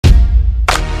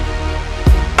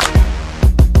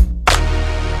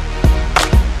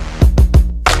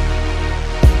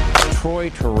Troy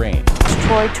Terrain.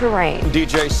 Troy Terrain.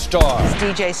 DJ Star.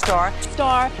 DJ Star.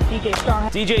 Star. DJ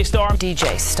Star. DJ Star.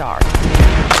 DJ Star.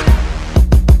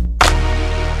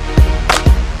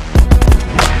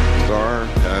 Star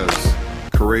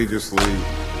has courageously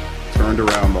turned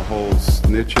around the whole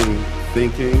snitching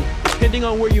thinking. Depending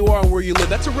on where you are and where you live,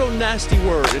 that's a real nasty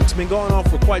word. It's been going on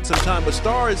for quite some time, but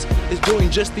Star is doing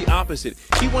just the opposite.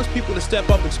 He wants people to step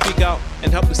up and speak out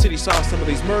and help the city solve some of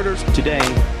these murders. Today,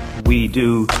 we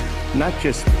do not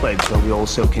just pledge, but we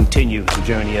also continue the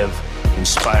journey of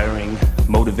inspiring,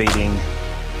 motivating,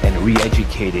 and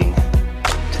re-educating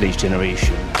today's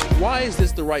generation. Why is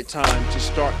this the right time to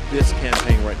start this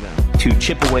campaign right now? To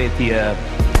chip away at the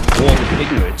wall of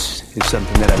ignorance is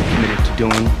something that I'm committed to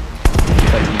doing.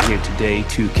 I'm here today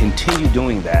to continue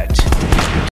doing that.